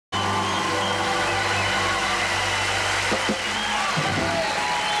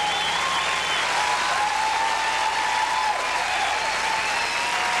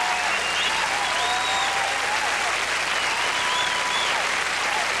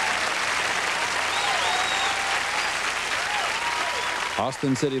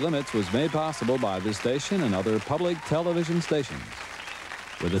Austin City Limits was made possible by this station and other public television stations,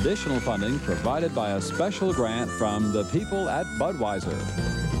 with additional funding provided by a special grant from the people at Budweiser,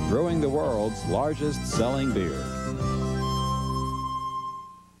 brewing the world's largest selling beer.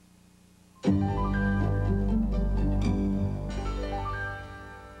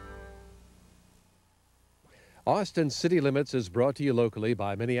 Austin City Limits is brought to you locally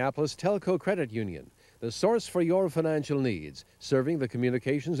by Minneapolis Telco Credit Union, the source for your financial needs, serving the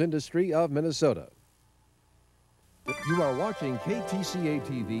communications industry of Minnesota. You are watching KTCA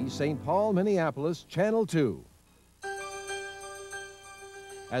TV, St. Paul, Minneapolis, Channel 2.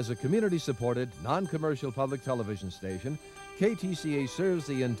 As a community-supported, non-commercial public television station, KTCA serves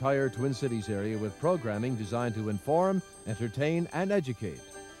the entire Twin Cities area with programming designed to inform, entertain, and educate.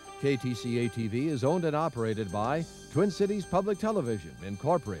 KTCA TV is owned and operated by Twin Cities Public Television,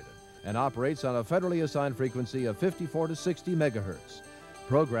 Incorporated, and operates on a federally assigned frequency of 54 to 60 megahertz.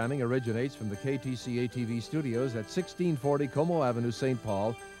 Programming originates from the KTCA TV studios at 1640 Como Avenue, St.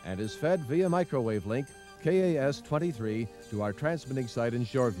 Paul, and is fed via microwave link KAS-23 to our transmitting site in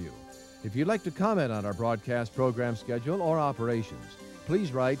Shoreview. If you'd like to comment on our broadcast program schedule or operations,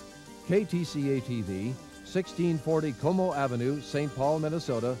 please write KTCA TV, 1640 Como Avenue, St. Paul,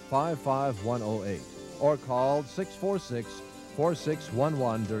 Minnesota, 55108, or call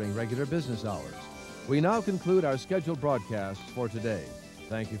 646-4611 during regular business hours. We now conclude our scheduled broadcasts for today.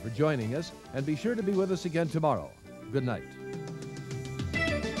 Thank you for joining us, and be sure to be with us again tomorrow. Good night.